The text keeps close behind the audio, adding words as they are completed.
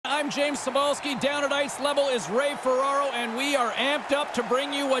James Cebulski. Down at ice level is Ray Ferraro, and we are amped up to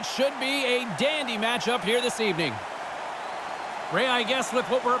bring you what should be a dandy matchup here this evening. Ray, I guess with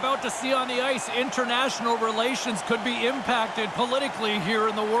what we're about to see on the ice, international relations could be impacted politically here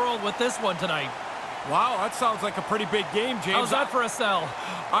in the world with this one tonight. Wow, that sounds like a pretty big game, James. How's that for a sell?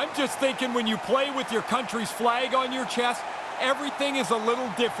 I'm just thinking when you play with your country's flag on your chest, everything is a little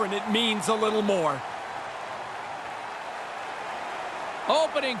different. It means a little more.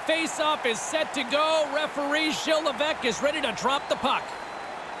 Opening face-off is set to go. Referee Gilles Levesque is ready to drop the puck.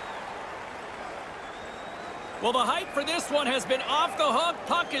 Well, the hype for this one has been off the hook.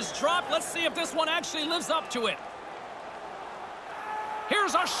 Puck is dropped. Let's see if this one actually lives up to it.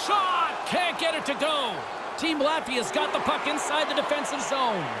 Here's a shot. Can't get it to go. Team Latvia's got the puck inside the defensive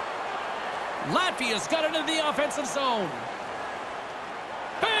zone. Latvia's got it into the offensive zone.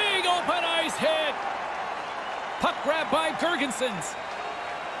 Big open ice hit. Puck grabbed by Gergensons.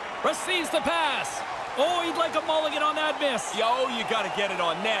 Receives the pass. Oh, he'd like a mulligan on that miss. Yo, you got to get it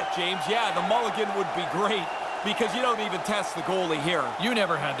on net, James. Yeah, the mulligan would be great because you don't even test the goalie here. You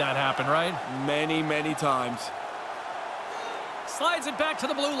never had that happen, right? Many, many times. Slides it back to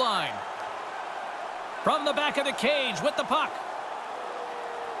the blue line. From the back of the cage with the puck.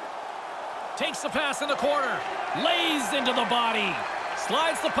 Takes the pass in the corner. Lays into the body.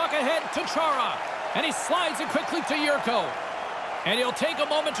 Slides the puck ahead to Chara. And he slides it quickly to Yurko. And he'll take a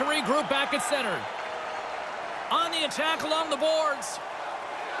moment to regroup back at center. On the attack along the boards.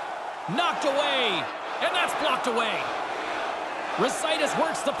 Knocked away. And that's blocked away. Recitus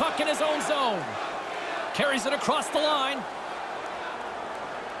works the puck in his own zone. Carries it across the line.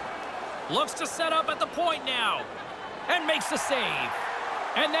 Looks to set up at the point now. And makes the save.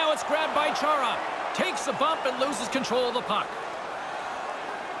 And now it's grabbed by Chara. Takes a bump and loses control of the puck.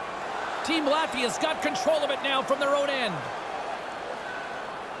 Team Latvia's got control of it now from their own end.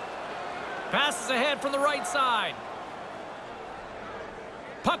 Passes ahead from the right side.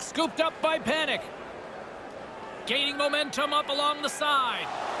 Puck scooped up by Panic. Gaining momentum up along the side.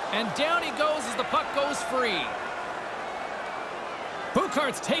 And down he goes as the puck goes free.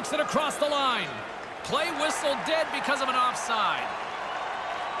 Bukarts takes it across the line. Play whistle dead because of an offside.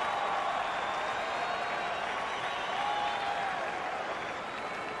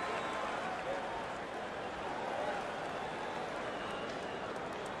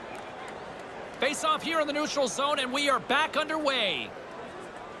 Face off here in the neutral zone, and we are back underway.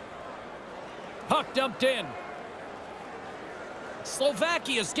 Puck dumped in.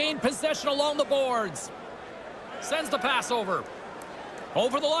 Slovakia's gained possession along the boards. Sends the pass over.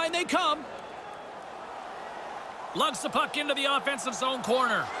 Over the line they come. Lugs the puck into the offensive zone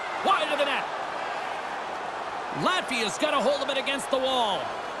corner. Wide of the net. Latvia's got a hold of it against the wall.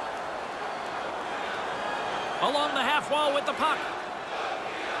 Along the half wall with the puck.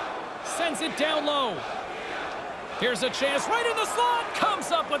 Sends it down low. Here's a chance right in the slot. Comes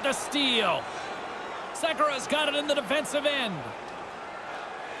up with the steal. Sekera's got it in the defensive end.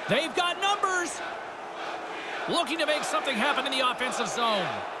 They've got numbers. Looking to make something happen in the offensive zone.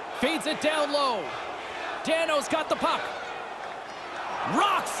 Feeds it down low. Dano's got the puck.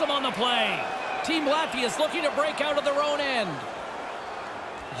 Rocks him on the play. Team Latvia's looking to break out of their own end.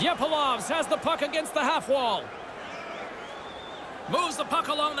 Yepilovs has the puck against the half wall. Moves the puck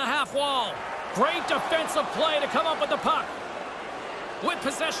along the half wall. Great defensive play to come up with the puck. With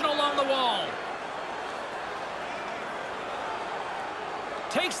possession along the wall.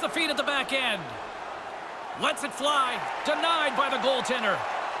 Takes the feed at the back end. Lets it fly. Denied by the goaltender.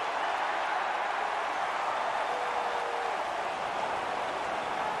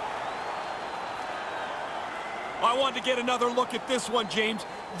 I wanted to get another look at this one, James.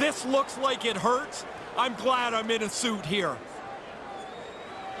 This looks like it hurts. I'm glad I'm in a suit here.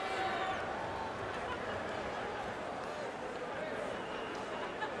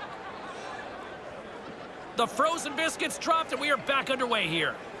 The frozen biscuits dropped, and we are back underway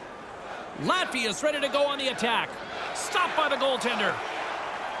here. Latvia's ready to go on the attack. Stopped by the goaltender.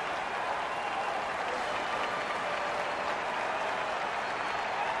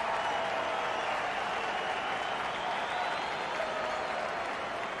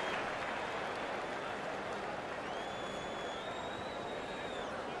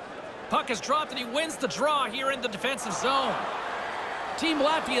 Puck is dropped, and he wins the draw here in the defensive zone. Team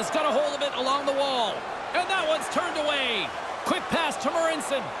Latvia's got a hold of it along the wall. And that one's turned away. Quick pass to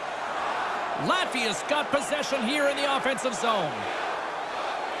Marinson. Latvia's got possession here in the offensive zone.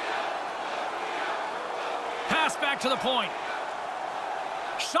 Pass back to the point.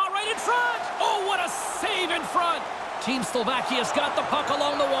 Shot right in front. Oh, what a save in front. Team Slovakia's got the puck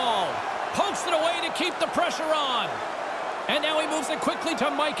along the wall. Pokes it away to keep the pressure on. And now he moves it quickly to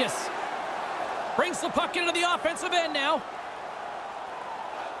Mikas. Brings the puck into the offensive end now.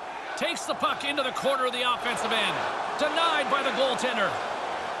 Takes the puck into the corner of the offensive end. Denied by the goaltender.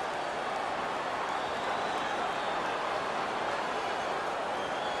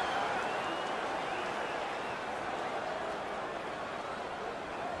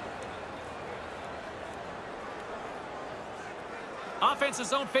 Offensive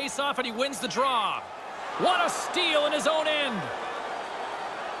zone face-off, and he wins the draw. What a steal in his own end.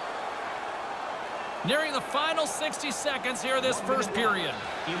 Nearing the final 60 seconds here this first period.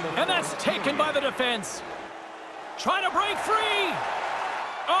 And that's taken by the defense. Trying to break free.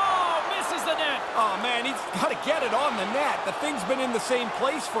 Oh, misses the net. Oh, man, he's got to get it on the net. The thing's been in the same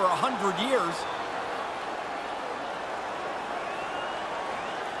place for 100 years.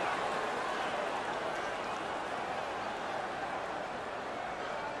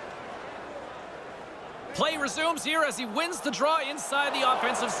 Play resumes here as he wins the draw inside the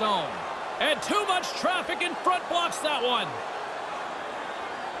offensive zone. And too much traffic in front blocks that one.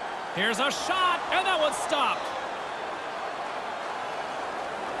 Here's a shot, and that one's stopped.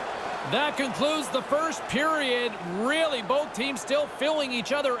 That concludes the first period. Really, both teams still filling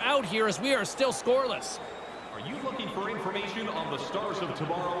each other out here as we are still scoreless. Are you looking for information on the stars of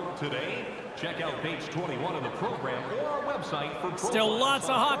tomorrow today? Check out page 21 of the program or our website for still lots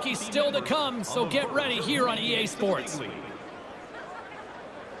of hockey still to come, so get ready here on EA Sports.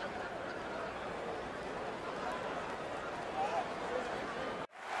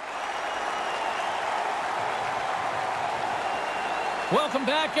 Welcome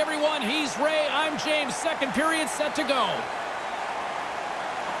back, everyone. He's Ray. I'm James. Second period set to go.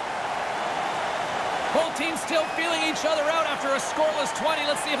 Both teams still feeling each other out after a scoreless 20.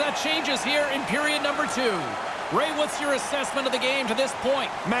 Let's see if that changes here in period number 2. Ray, what's your assessment of the game to this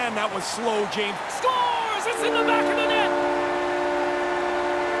point? Man, that was slow, James. Scores! It's in the back of the net!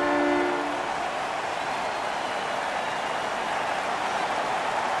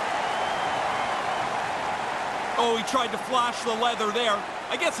 Oh, he tried to flash the leather there.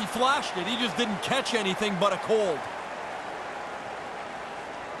 I guess he flashed it. He just didn't catch anything but a cold.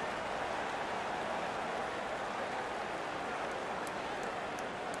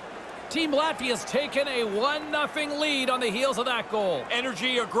 Team Latvia's taken a 1-0 lead on the heels of that goal.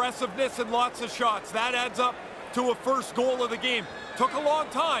 Energy, aggressiveness, and lots of shots. That adds up to a first goal of the game. Took a long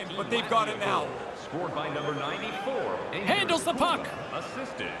time, but they've got it now. Scored by number 94. Handles the puck.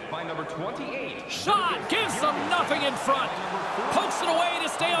 Assisted by number 28. Shot gives them nothing in front. Pokes it away to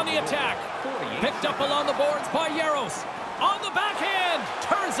stay on the attack. Picked up along the boards by Yaros. On the backhand.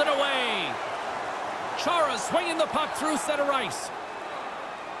 Turns it away. Chara swinging the puck through center ice.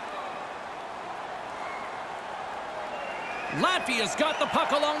 Latvia's got the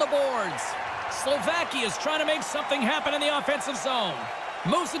puck along the boards. Slovakia's trying to make something happen in the offensive zone.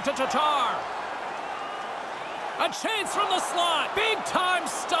 Moves it to Tatar. A chance from the slot. Big time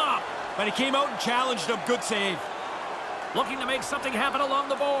stop. But he came out and challenged him. Good save. Looking to make something happen along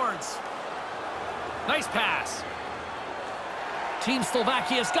the boards. Nice pass. Team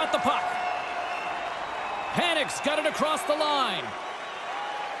Slovakia's got the puck. Panic's got it across the line.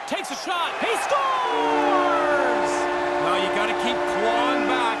 Takes a shot. He scores! Now you got to keep clawing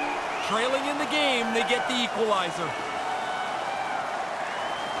back. Trailing in the game, they get the equalizer.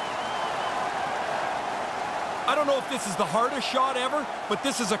 I don't know if this is the hardest shot ever, but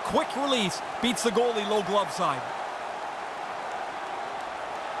this is a quick release. Beats the goalie low glove side.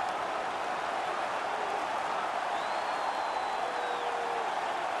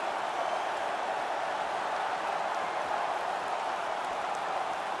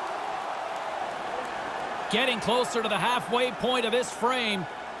 Getting closer to the halfway point of this frame.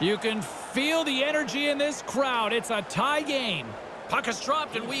 You can feel the energy in this crowd. It's a tie game. Puck is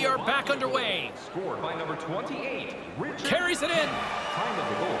dropped, and we are back underway. Scored by number 28. Richard. Carries it in. Time of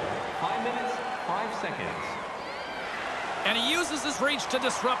the goal, 5 minutes, 5 seconds. And he uses his reach to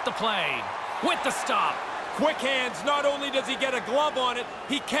disrupt the play. With the stop. Quick hands. Not only does he get a glove on it,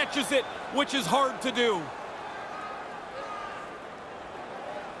 he catches it, which is hard to do.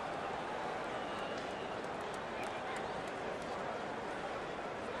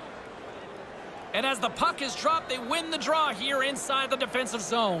 And as the puck is dropped, they win the draw here inside the defensive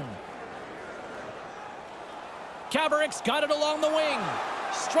zone. Kabarik's got it along the wing.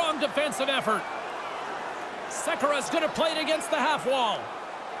 Strong defensive effort. Sekera's going to play it against the half wall.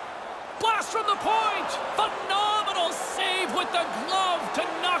 Blast from the point. Phenomenal save with the glove to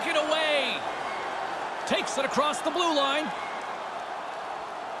knock it away. Takes it across the blue line.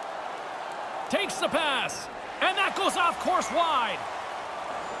 Takes the pass. And that goes off course wide.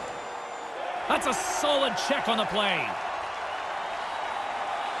 That's a solid check on the play.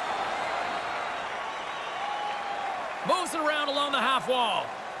 Moves it around along the half wall.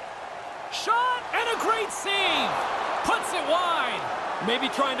 Shot and a great save. Puts it wide. Maybe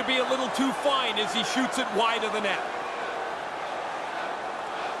trying to be a little too fine as he shoots it wide of the net.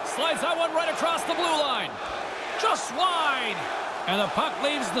 Slides that one right across the blue line. Just wide. And the puck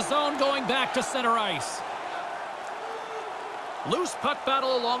leaves the zone going back to center ice. Loose puck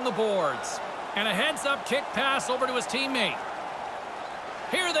battle along the boards. And a heads-up kick pass over to his teammate.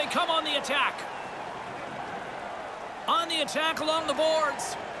 Here they come on the attack. On the attack along the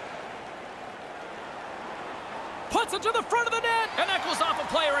boards. Puts it to the front of the net. And that goes off a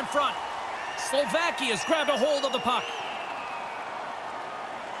player in front. Slovakia's grabbed a hold of the puck.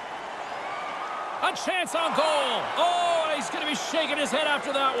 A chance on goal. Oh, he's going to be shaking his head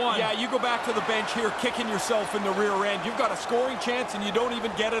after that one. Yeah, you go back to the bench here, kicking yourself in the rear end. You've got a scoring chance, and you don't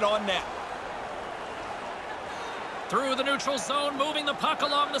even get it on net. Through the neutral zone, moving the puck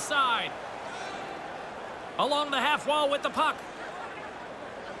along the side. Along the half wall with the puck.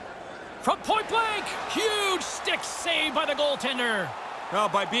 From point blank, huge stick save by the goaltender. Now,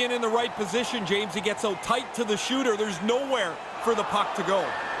 by being in the right position, James, he gets so tight to the shooter, there's nowhere for the puck to go.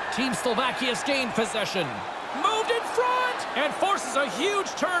 Team Slovakia's gained possession. Moved in front and forces a huge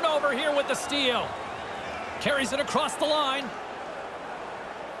turnover here with the steal. Carries it across the line.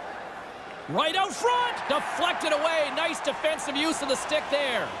 Right out front. Deflected away. Nice defensive use of the stick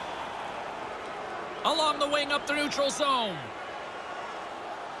there. Along the wing up the neutral zone.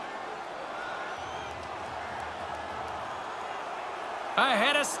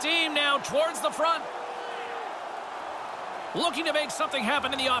 Ahead of steam now towards the front. Looking to make something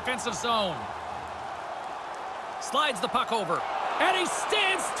happen in the offensive zone. Slides the puck over. And he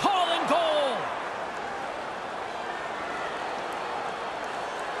stands tall in goal.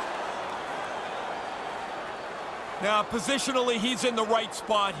 Now, positionally, he's in the right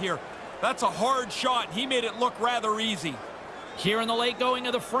spot here. That's a hard shot. He made it look rather easy. Here in the late going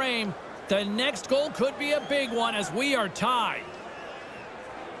of the frame, the next goal could be a big one as we are tied.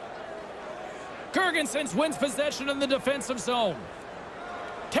 Girgensons wins possession in the defensive zone.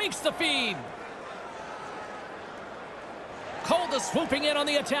 Takes the feed. Kolda swooping in on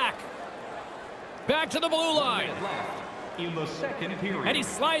the attack. Back to the blue line. In the second period. And he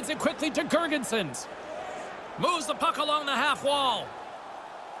slides it quickly to Girgensons. Moves the puck along the half wall.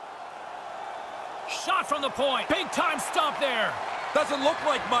 Shot from the point. Big time stop there. Doesn't look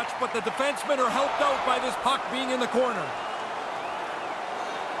like much, but the defensemen are helped out by this puck being in the corner.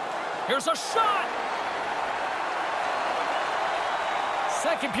 Here's a shot.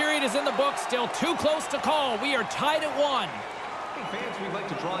 Second period is in the book. Still too close to call. We are tied at 1. Hey fans, we'd like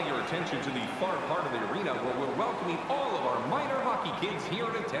to draw your attention to the far part of the arena where we're welcoming all of our minor hockey kids here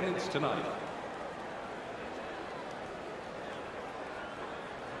in attendance tonight.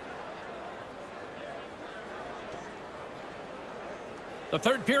 The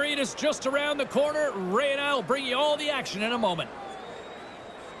third period is just around the corner. Ray and I will bring you all the action in a moment.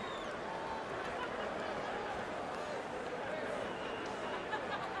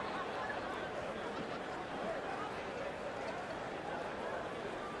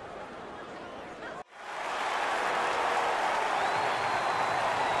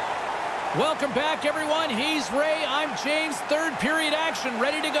 Welcome back, everyone. He's Ray. I'm James. Third period action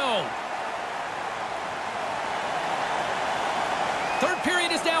ready to go. Third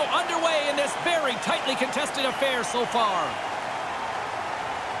period is now underway in this very tightly contested affair so far.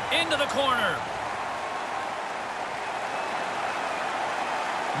 Into the corner.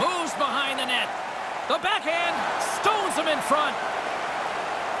 Moves behind the net. The backhand stones him in front.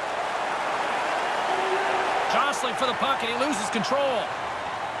 Jostling for the puck, and he loses control.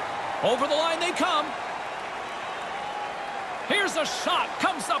 Over the line they come. Here's a shot.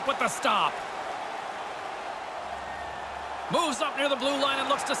 Comes up with the stop. Moves up near the blue line and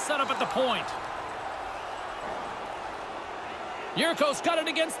looks to set up at the point. Yurko's got it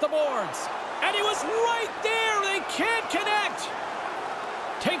against the boards. And he was right there. They can't connect.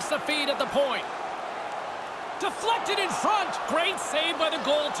 Takes the feed at the point. Deflected in front. Great save by the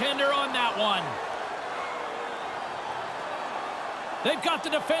goaltender on that one. They've got the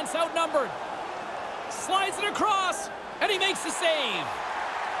defense outnumbered. Slides it across, and he makes the save.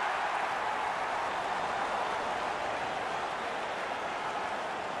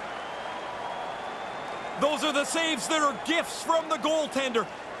 Those are the saves that are gifts from the goaltender.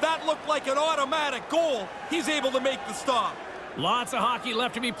 That looked like an automatic goal. He's able to make the stop. Lots of hockey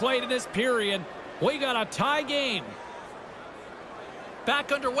left to be played in this period. We got a tie game.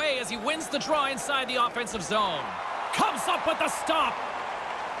 Back underway as he wins the draw inside the offensive zone. Comes up with the stop.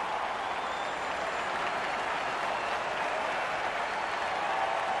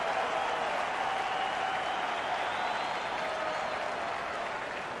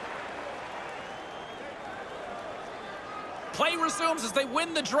 Play resumes as they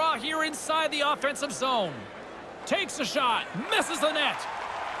win the draw here inside the offensive zone. Takes a shot, misses the net.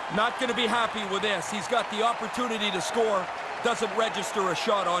 Not going to be happy with this. He's got the opportunity to score, doesn't register a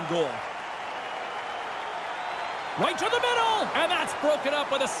shot on goal. Right to the middle, and that's broken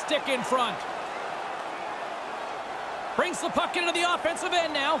up with a stick in front. Brings the puck into the offensive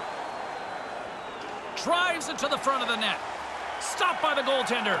end now. Drives it to the front of the net. Stopped by the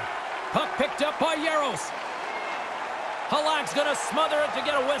goaltender. Puck picked up by Yaros. Halak's going to smother it to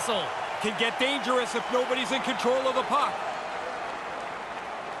get a whistle. Can get dangerous if nobody's in control of the puck.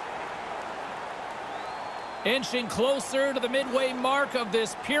 Inching closer to the midway mark of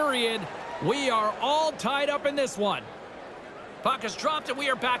this period. We are all tied up in this one. Puck is dropped and we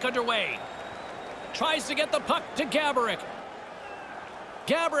are back underway. Tries to get the puck to Gaborik.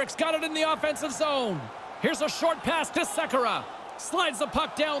 Gaborik's got it in the offensive zone. Here's a short pass to Sekera. Slides the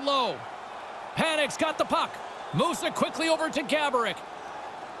puck down low. Panik's got the puck. Moves it quickly over to Gaborik.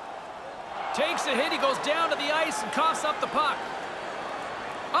 Takes a hit. He goes down to the ice and coughs up the puck.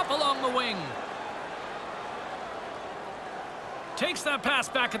 Up along the wing. Takes that pass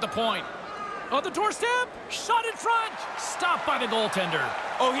back at the point. On the doorstep. Shot in front. Stopped by the goaltender.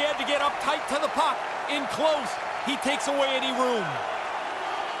 Oh, he had to get up tight to the puck. In close. He takes away any room.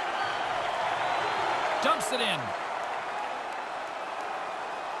 Dumps it in.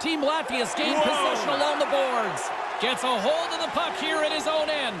 Team Latvia's gained possession along the boards. Gets a hold of the puck here at his own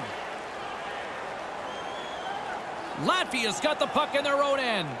end. Latvia's got the puck in their own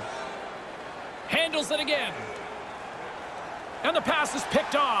end. Handles it again. And the pass is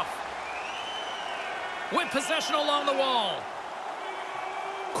picked off. With possession along the wall.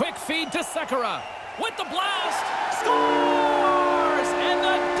 Quick feed to Sekera. With the blast. Scores! And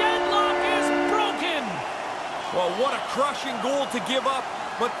the deadlock is broken. Well, what a crushing goal to give up.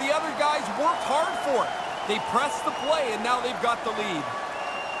 But the other guys worked hard for it. They pressed the play, and now they've got the lead.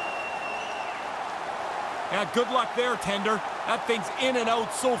 Yeah, good luck there, Tender. That thing's in and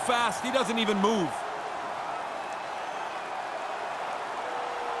out so fast, he doesn't even move.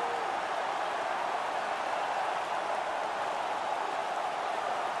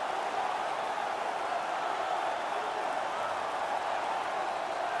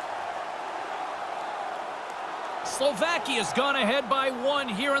 Slovakia's gone ahead by 1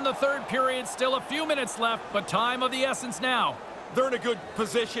 here in the third period. Still a few minutes left, but time of the essence now. They're in a good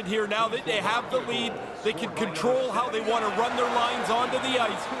position here now that they have the lead. They can control how they want to run their lines onto the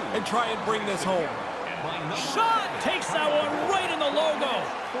ice and try and bring this home. Shot! Takes that one right in the logo.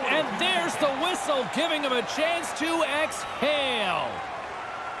 And there's the whistle, giving him a chance to exhale.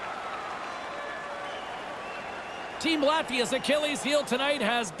 Team Latvia's Achilles heel tonight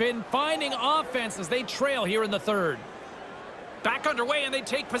has been finding offense as they trail here in the third. Back underway, and they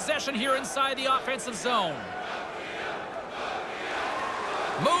take possession here inside the offensive zone.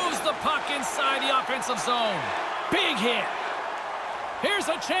 Moves the puck inside the offensive zone. Big hit. Here's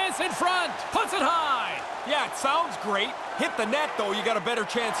a chance in front. Puts it high. Yeah, it sounds great. Hit the net, though, you got a better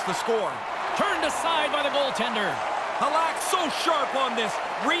chance to score. Turned aside by the goaltender. Halak so sharp on this.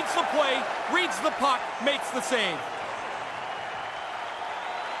 Reads the play, reads the puck, makes the save.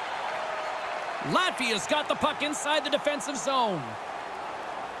 Latvia's got the puck inside the defensive zone.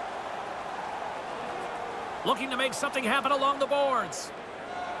 Looking to make something happen along the boards.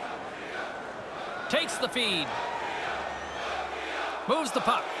 Takes the feed. Moves the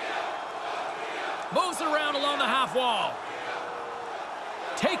puck. Moves it around along the half wall.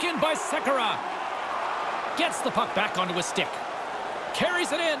 Taken by Sekera. Gets the puck back onto his stick.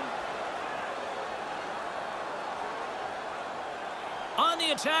 Carries it in. On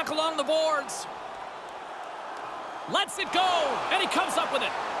the attack along the boards. Lets it go. And he comes up with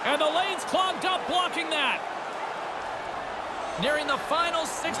it. And the lane's clogged up blocking that. Nearing the final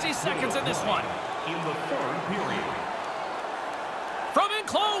 60 seconds in this one. In the third period. From in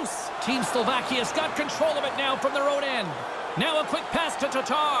close. Team Slovakia's got control of it now from their own end. Now a quick pass to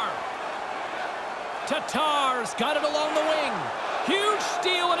Tatar. Tatar's got it along the wing. Huge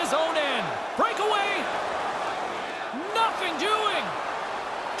steal at his own end. Breakaway. Nothing doing.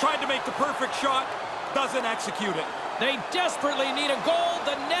 Tried to make the perfect shot. Doesn't execute it. They desperately need a goal.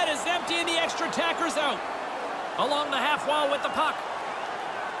 The net is empty and the extra attacker's out. Along the half wall with the puck.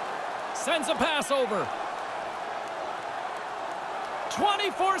 Sends a pass over.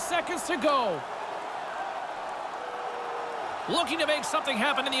 24 seconds to go. Looking to make something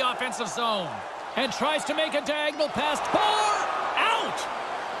happen in the offensive zone. And tries to make a diagonal pass. Ball out!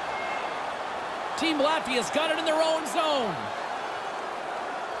 Team Latvia's got it in their own zone.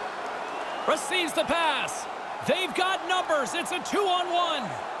 Receives the pass. They've got numbers. It's a 2-on-1.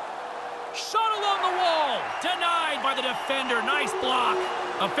 Shot along the wall. Denied by the defender. Nice block.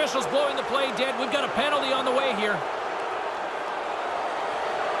 Officials blowing the play dead. We've got a penalty on the way here.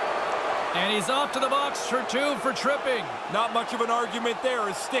 And he's off to the box for 2 for tripping. Not much of an argument there.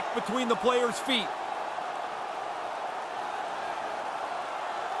 A stick between the player's feet.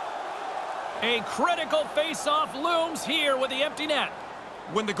 A critical face-off looms here with the empty net.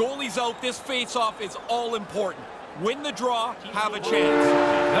 When the goalie's out, this face-off is all important. Win the draw, have a chance.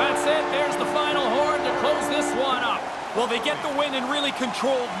 That's it. There's the final horn to close this one up. Well, they get the win and really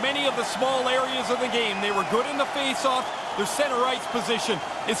controlled many of the small areas of the game. They were good in the face-off. Their center ice position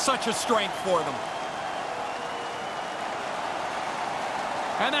is such a strength for them.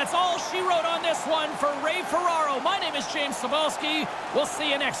 And that's all she wrote on this one for Ray Ferraro. My name is James Cebulski. We'll see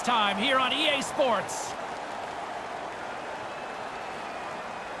you next time here on EA Sports.